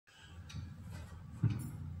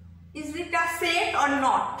set or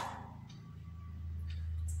not?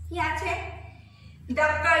 কি আছে? The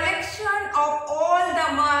collection of all the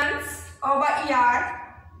months of a year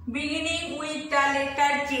beginning with the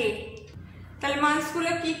letter J. তাহলে months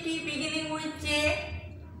গুলো কি কি? beginning with J,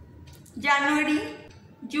 January,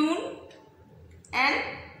 June and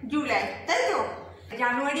July, তাই তো?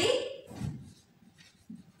 জানুয়ারি,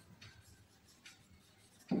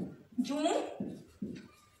 জুন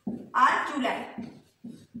আর জুলাই,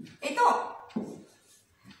 এই তো।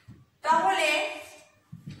 তাহলে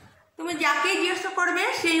তুমি যাকে জিজ্ঞাসা করবে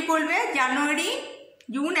সেই বলবে জানুয়ারি,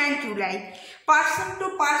 June and July. Person to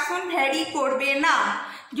person vary করবে না।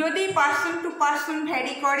 যদি পার্সন টু পার্সন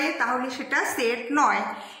ভ্যারি করে তাহলে সেটা সেট নয়।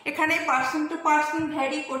 এখানে পার্সন টু পার্সন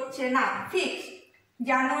ভ্যারি করছে না, fix.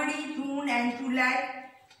 January, June and July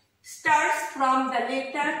starts from the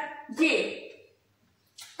letter J.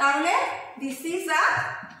 তাহলে this is a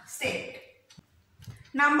set.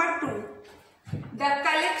 Number 2, the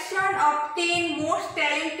collection of 10 most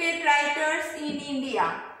talented writers in India.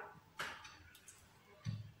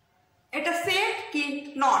 এটা set কি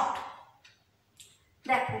নট?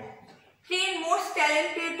 দেখো, 10 most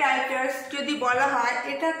talented writers যদি বলা হয়,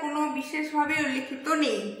 এটা কোনো বিশেষভাবে উল্লেখিত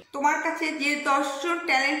নেই। তোমার কাছে যে 10 জন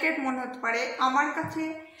ট্যালেন্টেড মনে হতে পারে, আমার কাছে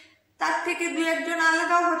তার থেকে 2-1 জন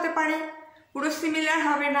আলাদাও হতে পারে, পুরো সিমিলার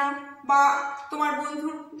হবে না। বা তোমার বন্ধু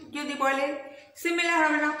যদি বলে সিমিলার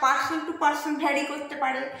হবে না, পার্সন টু পার্সন ভ্যারি করতে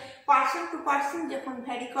পারে। পার্সন টু পার্সন যখন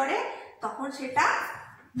ভ্যারি করে তখন সেটা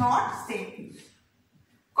নট সেট।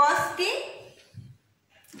 কজ কি?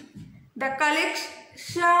 The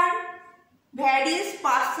collection varies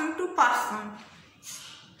person to person,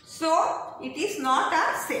 so it is not a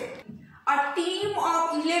set. A team of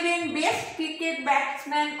 11 best cricket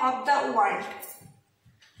batsmen of the world.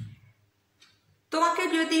 তোমাকে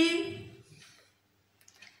যদি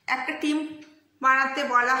একটা টিম বানাতে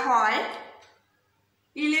বলা হয়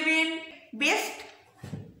 11 বেস্ট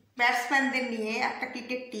ব্যাটসম্যানদের নিয়ে একটা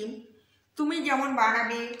ক্রিকেট টিম, তুমি যেমন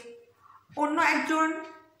বানাবে অন্য একজন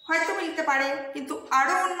হয়তো মিলতে পারে, কিন্তু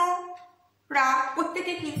আরো অন্যরা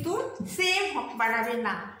প্রত্যেকে কিন্তু সেম বানাবে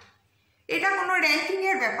না। এটা কোনো র্যাঙ্কিং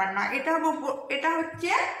এর ব্যাপার না, এটা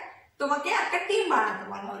হচ্ছে তোমাকে একটা টিম বানাতে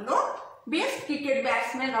বলা হলো best cricket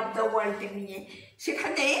batsman of the world নিয়ে।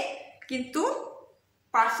 সেখানে কিন্তু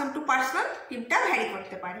পার্সন টু পার্সন টিমটা ভ্যারি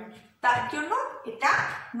করতে পারে, তার জন্য এটা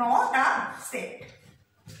not a set.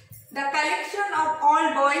 The collection of all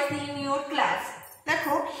boys in your class.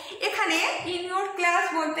 দেখো, এখানে ইন ইউর ক্লাস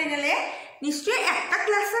বলতে গেলে নিশ্চয়ই একটা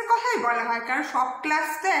ক্লাসের কথাই বলা হয়, কারণ সব ক্লাস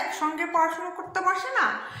তো একসঙ্গে পড়াশোনা করতে বসে না।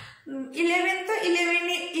 11 তো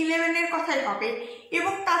 11-এর কথাই হবে।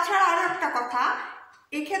 এবং তাছাড়া আরো একটা কথা,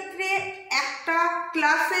 এক্ষেত্রে একটা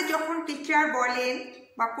ক্লাসে যখন টিচার বলেন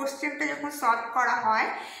বা কোশ্চেনটা যখন সলভ করা হয়,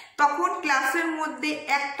 তখন ক্লাসের মধ্যে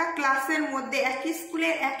একটা ক্লাসের মধ্যে একই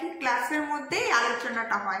স্কুলের একই ক্লাসের মধ্যেই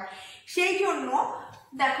আলোচনাটা হয়। সেই জন্য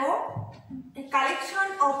দেখো, collection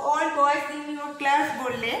of all boys in your class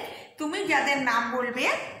বললে তুমি যাদের নাম বলবে,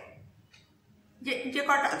 যে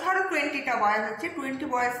কটা ধরো 20টা বয়েজ আছে, 20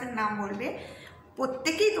 বয়েজের নাম বলবে,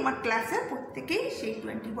 প্রত্যেকেই তোমার ক্লাসে প্রত্যেকেই সেই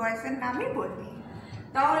 20 বয়েজের নামই বলবে।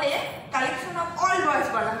 তাহলে কালেকশন অফ অল বয়েজ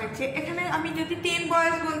বলা হয়েছে। এখানে আমি যদি 10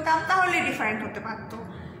 বয়েজ বলতাম তাহলে ডিফারেন্ট হতে পারতো,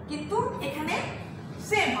 কিন্তু এখানে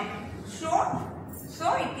সেম হবে। So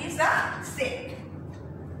it is a set,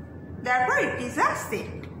 therefore it is a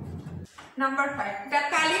set. Number 5, the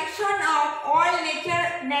collection of all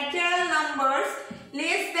natural numbers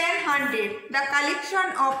less than 100. The collection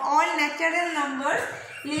of all natural numbers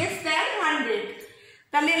less than 100.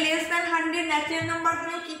 তাহলে less than 100 ন্যাচারাল নাম্বার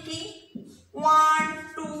গুলো কি কি? 1,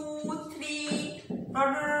 2, 3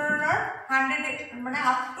 100, মানে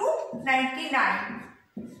up to 99,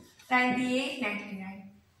 98, 99,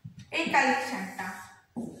 এই কালেকশনটা।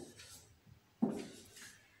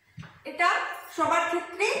 এটা সবার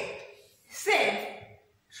ক্ষেত্রে সেম,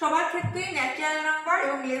 সবার ক্ষেত্রে ন্যাচারাল নাম্বার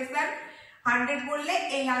এবং লেস দ্যান 100 বললে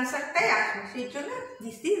এই আনসারটাই আসবে। সেই জন্য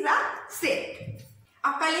this is a set. A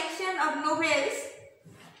collection of novels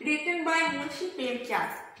written by Munshi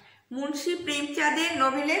Premchand. Munshi প্রেমচাঁদের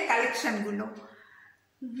নোভেলের কালেকশনগুলো,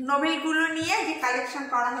 নোভেলগুলো নিয়ে যে কালেকশন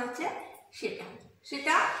করা হয়েছে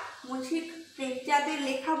সেটা মুন্সি প্রেমচাঁদের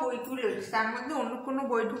লেখা বইগুলো, তার মধ্যে অন্য কোনো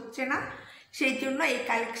বই ঢুকছে না। সেই জন্য এই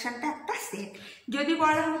কালেকশনটা একটা সেট। যদি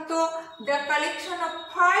বলা হতো the collection of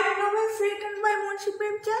 5 novels written by Munshi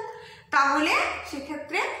Premchand, তাহলে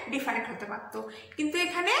সেক্ষেত্রে ডিফারেন্ট হতে পারতো, কিন্তু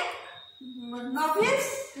এখানে novels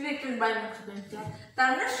written by Munshi Premchand, তার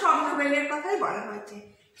মানে সব নোভেলের কথাই বলা হয়েছে,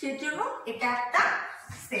 সেই জন্য এটা একটা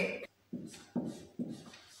set.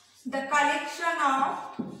 The collection of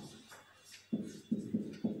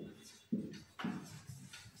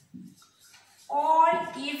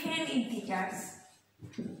even integers.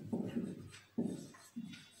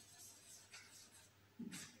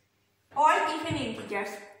 All even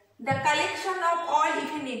integers. The collection of all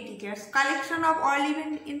even integers. Collection of all even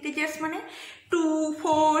integers মানে 2,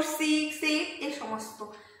 4, 6, 8 এই সমস্ত।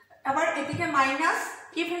 আবার এদিকে মাইনাস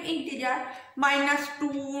ইভেন ইন্টিজার -2,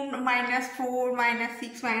 -4,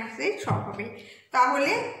 -6, -8 সব হবে।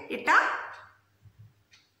 তাহলে এটা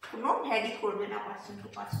কোনো ভ্যারি করবে না, পার্সেন্ট টু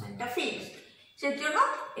পার্সেন্ট, এটা ফিক্সড। সেজন্য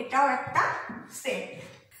এটাও একটা set.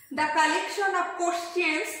 The collection of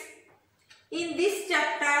questions in this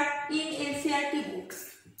chapter in NCERT books.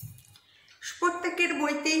 প্রত্যেকের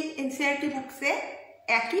বইতেই NCERT বুকসে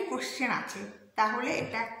একই কোশ্চেন আছে, তাহলে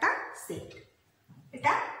এটা একটা সেট।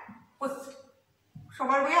 এটা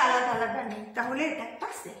সবার বই আলাদা আলাদা নেই, তাহলে এটা একটা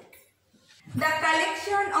set. The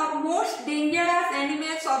collection of most dangerous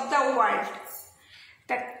animals of the world.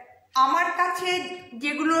 আমার কাছে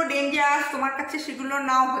যেগুলো ডেঞ্জারাস তোমার কাছে সেগুলো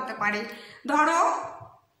নাও হতে পারে। ধরো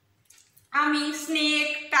আমি snake,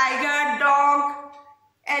 tiger, dog,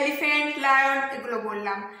 elephant, lion এগুলো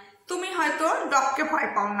বললাম, তুমি হয়তো ডগকে ভয়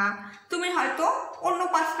পাও না, তুমি হয়তো অন্য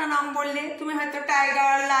 5টা নাম বললে, তুমি হয়তো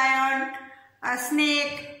টাইগার, লায়ন,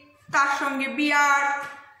 স্নেক, তার সঙ্গে বিয়ার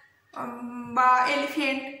বা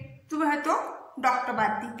এলিফ্যান্ট, তুমি হয়তো ডগটা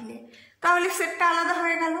বাদ দিয়ে দিলে, তাহলে সেটটা আলাদা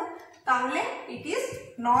হয়ে গেল। তাহলে it is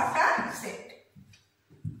not a set,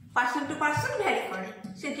 person to person vary করে,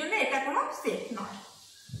 সেজন্য এটা কোনো সেট নয়।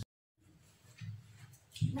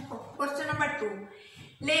 দেখো question number 2,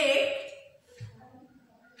 let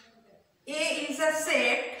A is a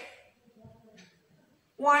set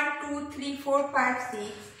 1, 2, 3, 4, 5,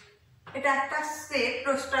 6, এটা একটা সেট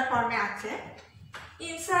রোস্টার ফর্মে আছে।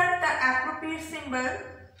 Insert the appropriate symbol,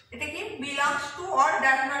 এটা কি belongs to or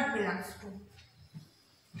does not belongs to,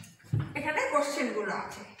 এখানে কোশ্চেন গুলো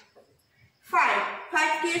আছে। 5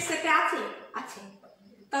 কি এর সেটে আছে? আছে,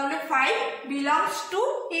 তাহলে 5 belongs to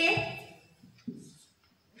A।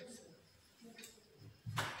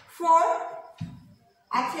 4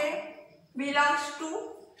 আছে, belongs to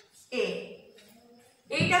A।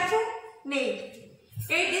 8 আছে, নেই,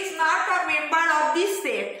 8 is not a member of this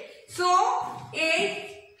set, so 8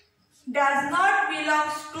 does not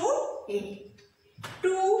belongs to A।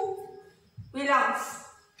 2 belongs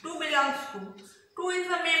to, 2 is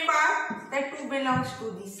a member, that 2 belongs to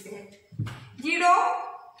this set।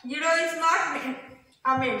 0 is not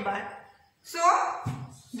a member, so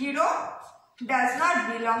 0 does not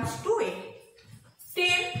belongs to A।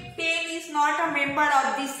 10 is not a member of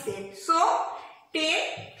this set, so 10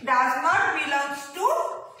 does not belongs to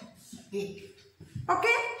A।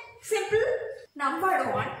 Okay, simple। Number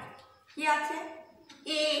 1 কি আছে?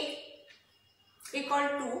 A equal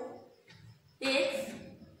to x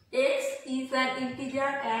is an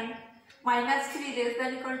integer and -3 less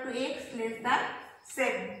than equal to x less than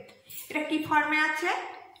 7। এটা কি ফর্মে আছে?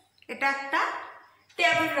 এটা একটা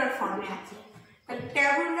tabular ফর্মে আছে। তাহলে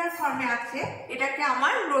ট্যাবুলার ফর্মে আছে, এটাকে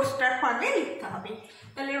আমার রোস্টার ফর্মে লিখতে হবে।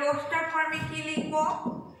 তাহলে রোস্টার ফর্মে কি লিখব?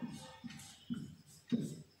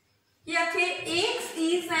 কি আছে? x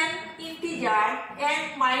is an integer and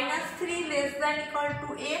 -3 less than equal to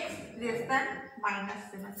x less than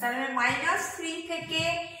 -7। তাহলে -3 থেকে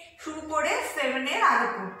শুরু করে 7 এর আগে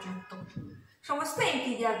পর্যন্ত সমস্ত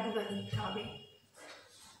ইন্টিজার গুলো লিখতে হবে।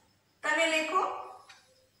 তাহলে লেখো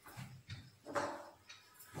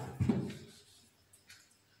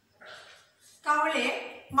তাহলে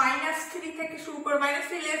 -3 থেকে শুরু করে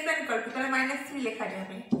 -3 less than equal to, তাহলে -3 লেখা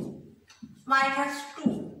যাবে, -2,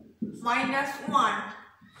 -1,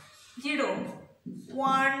 0,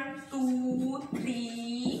 1, 2,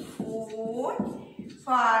 3, 4,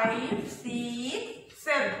 5, 6,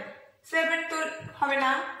 7। 7 তো হবে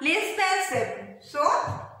না, less than 7, so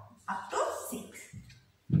up to 6।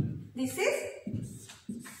 This is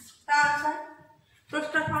the answer।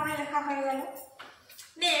 Roaster ফর্মে লেখা হয়ে গেল।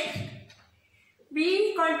 Next, b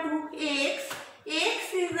equal to x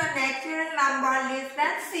is a natural number less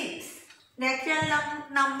than 6। natural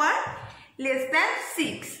number less than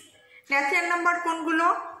 6। natural number কোনগুলো?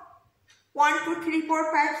 1, 2, 3, 4,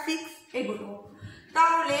 5, 6 এগুলো।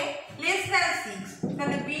 তাহলে less than 6,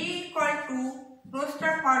 তাহলে b equal to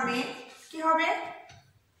রোস্টার ফর্মে কি হবে?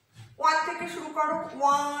 1 থেকে শুরু করো,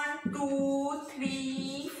 1, 2, 3,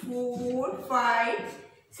 4, 5,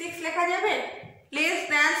 6 লেখা যাবে? less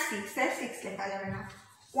than 6 এর 6 লেখা যাবে না,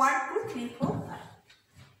 1, 2, 3, 4, 5,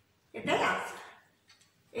 এটাই আনসার।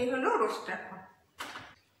 এই হলো roaster form.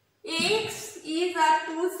 x is a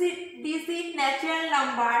 2-digit natural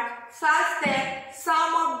number such that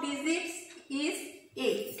sum of digits is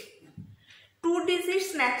 8। 2 digits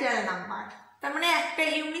natural number, তার মানে একটা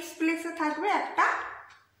ইউনিট প্লেসে থাকবে, একটা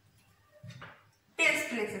টেন্স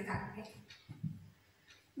প্লেসে থাকবে,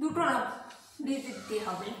 দুটো ডিজিট দিয়ে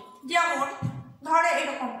হবে। যেমন ধরো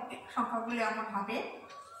এরকম সংখ্যাগুলো এমন হবে,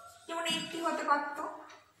 যেমন 80 হতে পারত।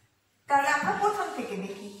 তাহলে আমরা প্রথম থেকে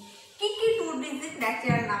দেখি কি কি 2 ডিজিট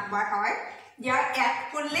ন্যাচারাল নাম্বার হয় যা অ্যাড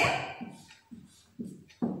করলে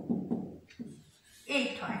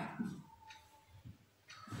 8 হয়।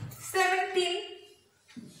 17,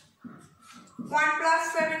 1 plus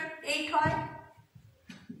 7 8 হয়।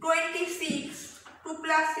 26, 2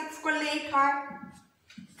 plus 6 করলে 8 হয়।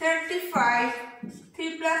 35,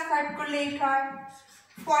 3 plus 5 করলে 8 হয়।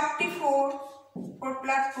 44, 4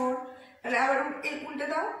 plus 4, তাহলে আবার উল্টে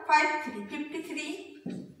দাও, 53, 53,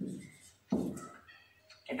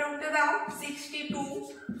 এটা উল্টে দাও, 62,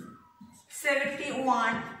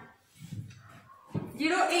 71,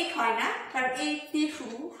 08 হয় না, কারণ 8 দিয়ে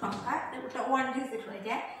শুরু সংখ্যা, ওটা 1 ডিজিট হয়ে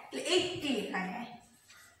যায়, তাহলে 80 লেখা যায়।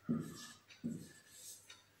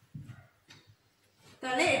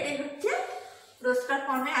 তাহলে এটাই হচ্ছে রোস্টার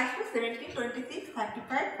ফর্মে আসবে 17, 26,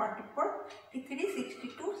 35, 44, 53,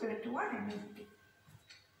 62, 71 and 80.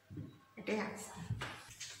 এটাই answer.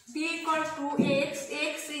 b equal to x,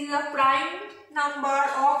 x is a prime number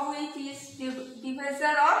of which is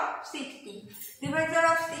divisor of 60. Divisor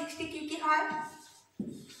of 60 কি কি হয়?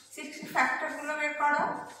 60 ফ্যাক্টর গুলো বের করো।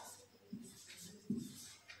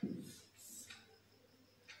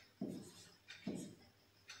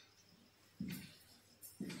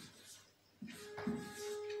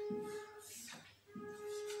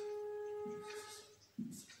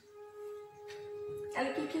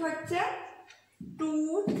 তাহলে কি কি হচ্ছে 2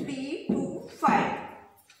 3 2 5।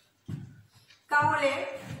 তাহলে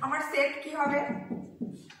আমার সেট কি হবে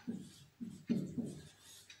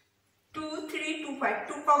 2 3 2 5।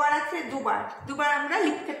 2 পাওয়ার আছে দুবার, দুবার আমরা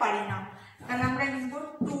লিখতে পারি না, তাহলে আমরা লিখব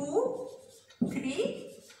 2 3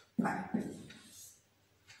 5।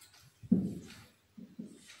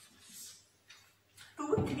 2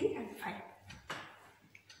 3 and 5,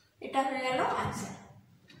 এটা হয়ে গেল आंसर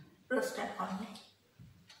রোস্টার ফর্মে।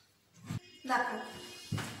 দেখো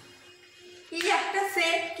এই একটা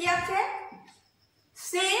সেট কি আছে,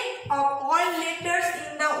 set of all letters in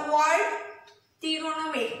the word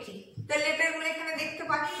trigonometry। তাহলে লেটারগুলো এখানে দেখতে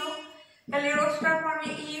পাচ্ছ, তাহলে রোস্টার ফর্মে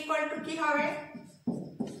e ইকুয়াল টু কি হবে,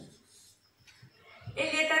 এই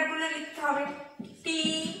লেটারগুলো লিখতে হবে t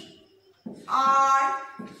r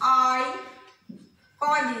i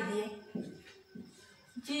কমা দিয়ে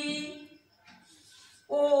g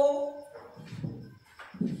o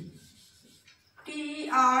t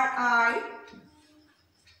r i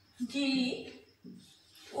g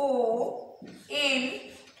o n,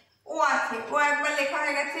 ও আছে, ও একবার লেখা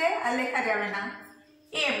হয়ে গেছে আর লেখা যাবে না।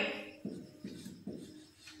 m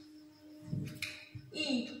e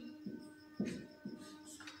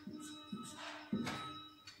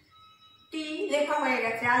t লেখা হয়ে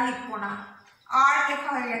গেছে আর লিখবো না, r লেখা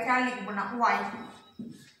হয়ে গেছে আর লিখবো না, y।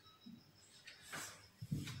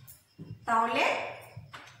 তাহলে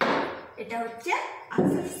এটা হচ্ছে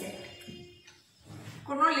আনসার সেট।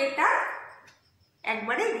 কোনো লেটার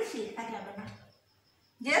একবারে বেশি লেখা যাবে না,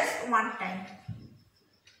 জাস্ট ওয়ান টাইম।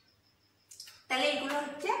 তাহলে এগুলো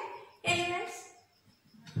হচ্ছে elements.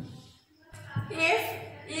 F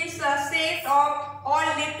is a set of all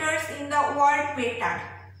letters in the word better।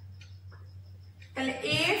 তাহলে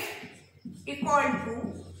F equal to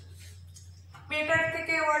better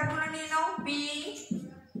থেকে ওয়ার্ড গুলো নিয়ে নাও, B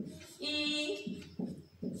E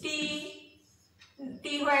T, T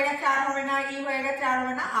হয়ে গেছে আর হবে না, E হয়ে গেছে আর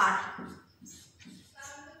হবে না, R।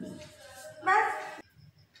 Bus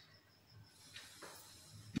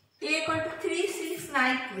A equal to 3 6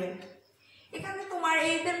 9 12। এখানে তোমার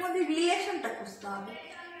এইটার মধ্যে রিলেশনটা খুঁজতে হবে।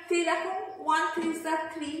 3 দেখো 1 3 is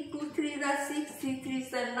 3, 2 3 is 6, 3 3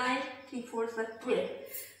 is 9, 3 4 is 12।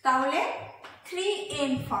 তাহলে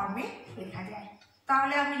 3n ফর্মে লেখা যায়।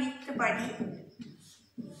 তাহলে আমি লিখতে পারি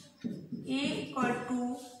A equal to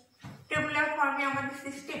টেবুলার ফর্মে আমাদের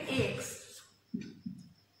system x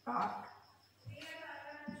dot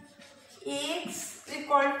x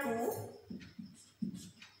equal to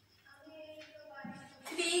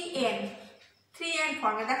 3n। 3n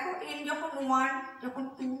ফর্মে দেখো n যখন 1 যখন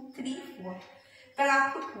 2 3 4, তাহলে up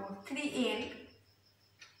to 4, 3n।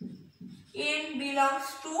 n belongs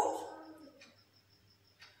to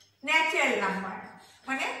natural number,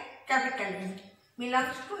 মানে capital N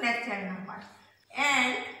belongs to natural number,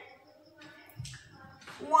 and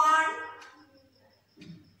 1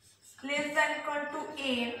 less than equal to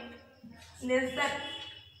n less than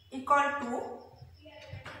equal to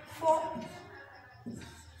 4।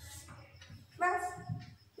 बस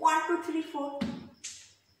 1 2 3 4।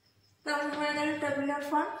 তাহলে হয়ে গেল টেবিলার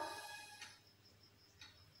ফর্ম।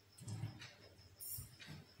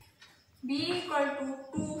 b equal to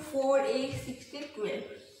 2, 4, 8, 16, 12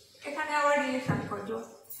 এখানে আবার রিলেশন করছো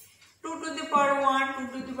 2 to the power 1, 2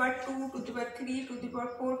 to the power 2, 2 to the power 3, 2 to the power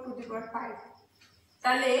 4, 2 to the power 5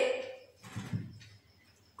 তাহলে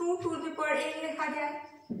 2 to the power n লেখা যায়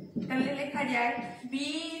তাহলে লেখা যায় b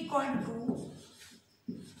equal to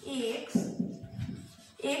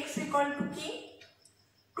x equal to কি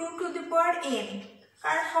 2 to the power n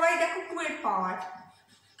কারণ সবাই দেখো 2 এর পাওয়ার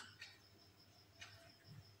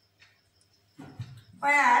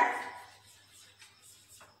where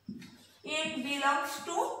n belongs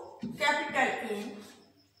to capital N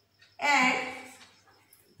and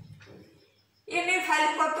n এর ভ্যালু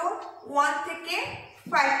কত 1 থেকে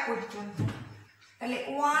 5 পর্যন্ত তাহলে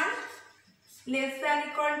 1 less than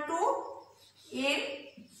equal to n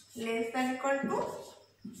less than equal to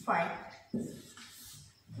 5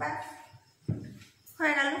 বাস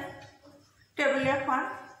হয়ে গেল টেবিলের ফর্ম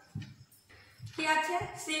কি আছে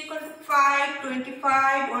c equal to 5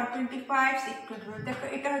 25 125 625 দেখো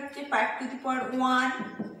এটা হচ্ছে 5 to the power 1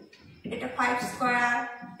 এটা 5 স্কয়ার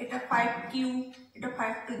এটা 5 কিউব এটা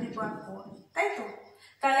 5 to the power 4 তাই তো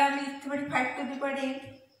তাহলে আমি লিখতে পারি 5 to the power n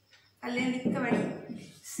তাহলে লিখতে পারি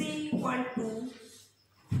c equal to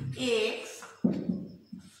x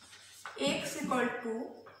equal to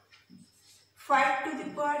 5 to the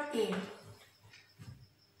power n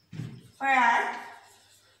where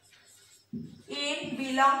n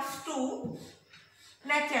belongs to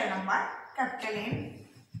natural number capital N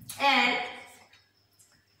and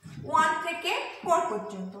 1 থেকে 4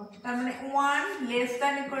 পর্যন্ত তার মানে 1 less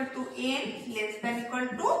than equal to n less than equal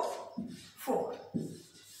to 4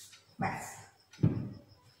 বাস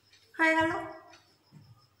হয়ে গেল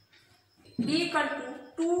b equal to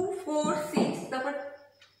 2 4 6 তারপর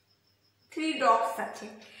 3 dots আছে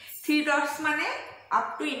 3 dots মানে up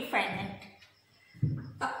to infinite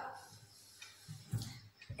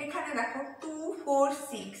এখানে দেখো 2 4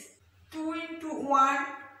 6 2 into 1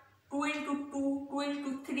 2 into 2 2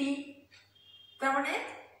 into 3 তার মানে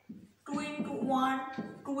 2 into 1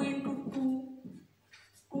 2 into 2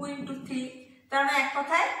 2 into 3 তার মানে এক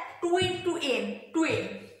কথায় 2 into n 2n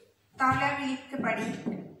তাহলে আমি লিখতে পারি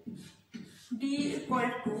d equal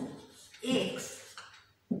to x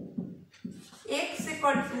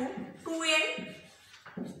equal to 2n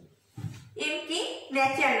n কি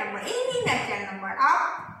natural number any natural number up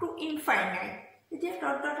to infinite এই যে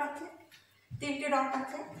ডট ডট আছে তিনটে ডট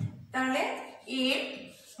আছে তাহলে n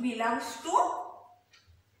belongs to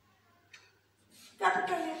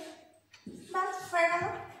capital N বাস হয়ে গেল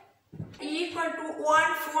equal to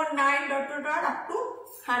 149 dot dot dot up to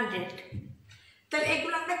 100 তাহলে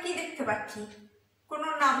এগুলো আমরা কি দেখতে পাচ্ছি কোন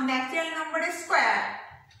ন্যাচারাল নাম্বারের স্কয়ার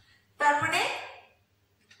তার মানে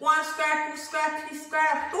 1 square 2 square 3 square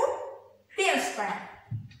up to 10 square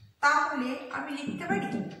তাহলে আমি লিখতে পারি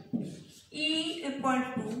e equal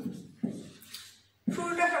to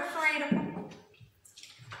শুরুটা সবসময় এরকম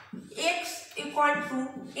x equal to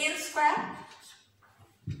n square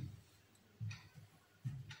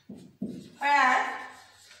where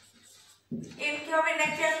n কি হবে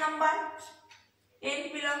natural number n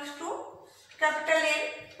belongs to capital N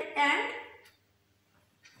and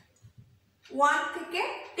 1 থেকে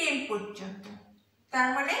 10 পর্যন্ত তার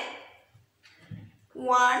মানে 1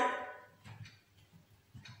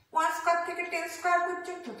 স্কয়ার থেকে 10 স্কয়ার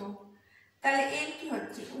পর্যন্ত তো তাহলে n কি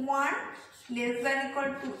হচ্ছে 1 less than equal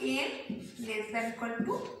to n less than equal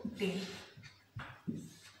to 10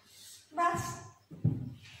 bus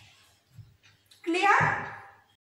clear